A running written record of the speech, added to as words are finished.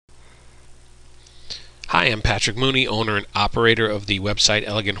Hi, I'm Patrick Mooney, owner and operator of the website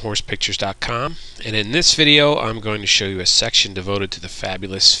eleganthhorsepictures.com, and in this video I'm going to show you a section devoted to the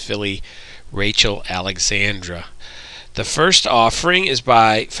fabulous filly Rachel Alexandra. The first offering is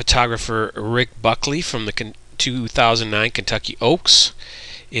by photographer Rick Buckley from the 2009 Kentucky Oaks.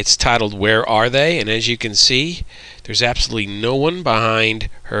 It's titled Where Are They? And as you can see, there's absolutely no one behind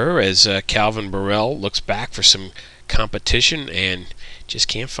her as Calvin Burrell looks back for some competition and just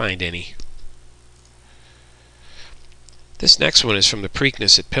can't find any. This next one is from the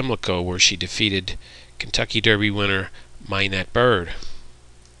Preakness at Pimlico, where she defeated Kentucky Derby winner Minette Bird.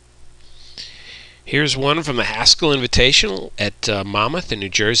 Here's one from the Haskell Invitational at Monmouth in New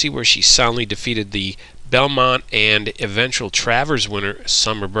Jersey, where she soundly defeated the Belmont and eventual Travers winner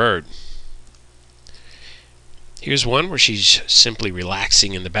Summer Bird. Here's one where she's simply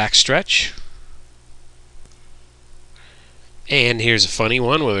relaxing in the backstretch. And here's a funny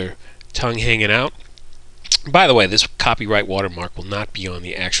one with her tongue hanging out. By the way, this copyright watermark will not be on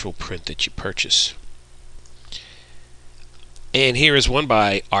the actual print that you purchase. And here is one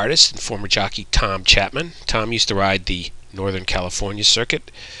by artist and former jockey Tom Chapman. Tom used to ride the Northern California circuit.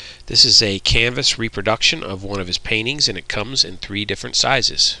 This is a canvas reproduction of one of his paintings, and it comes in 3 different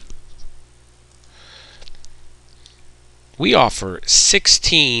sizes. We offer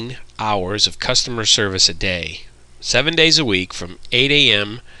 16 hours of customer service a day, 7 days a week from 8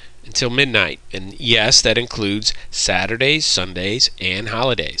 a.m. until midnight, and yes, that includes Saturdays, Sundays, and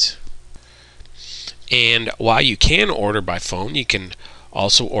holidays. And while you can order by phone, you can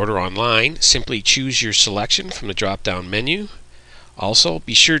also order online. Simply choose your selection from the drop-down menu. Also,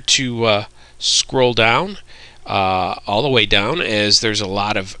 be sure to scroll down all the way down, as there's a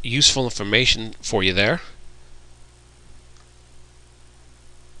lot of useful information for you there.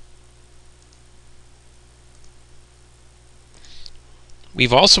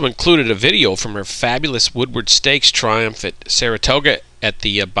 We've also included a video from her fabulous Woodward Stakes triumph at Saratoga at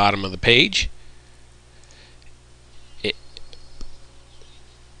the bottom of the page.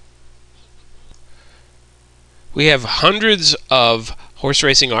 We have hundreds of horse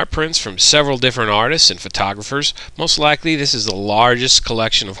racing art prints from several different artists and photographers. Most likely this is the largest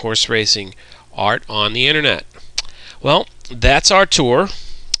collection of horse racing art on the internet. Well, that's our tour.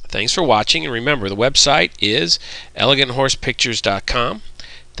 Thanks for watching, and remember, the website is eleganthhorsepictures.com.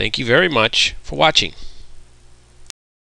 Thank you very much for watching.